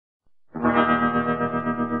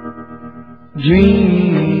Hello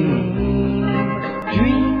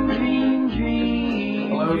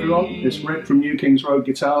everyone, it's Rick from New Kings Road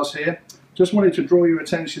Guitars here. Just wanted to draw your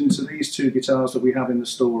attention to these two guitars that we have in the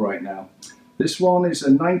store right now. This one is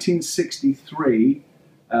a 1963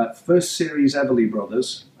 first series Everly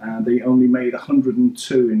Brothers, and they only made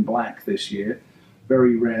 102 in black this year.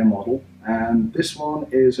 Very rare model. And this one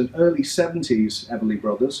is an early 70s Everly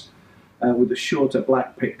Brothers with the shorter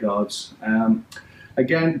black pick guards.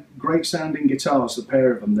 Again, great sounding guitars, the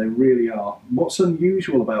pair of them, they really are. What's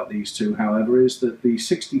unusual about these two, however, is that the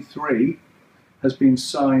 63 has been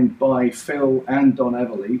signed by Phil and Don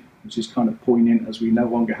Everly, which is kind of poignant as we no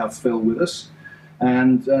longer have Phil with us.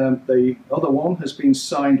 And the other one has been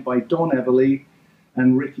signed by Don Everly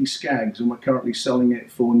and Ricky Skaggs, and we're currently selling it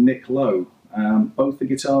for Nick Lowe. Both the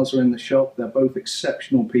guitars are in the shop, they're both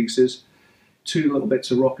exceptional pieces. Two little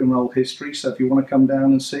bits of rock and roll history, so if you want to come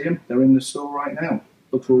down and see them, they're in the store right now.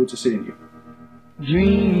 Look forward to seeing you.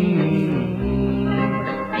 Dream,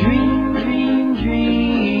 dream, dream,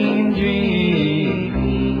 dream,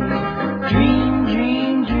 dream, dream,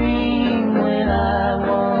 dream, dream when I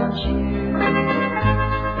want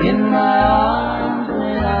you in my arms,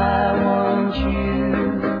 when I want you,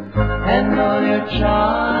 and all your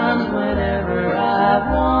charms whenever I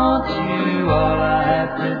want you. All I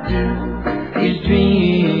have to do is dream.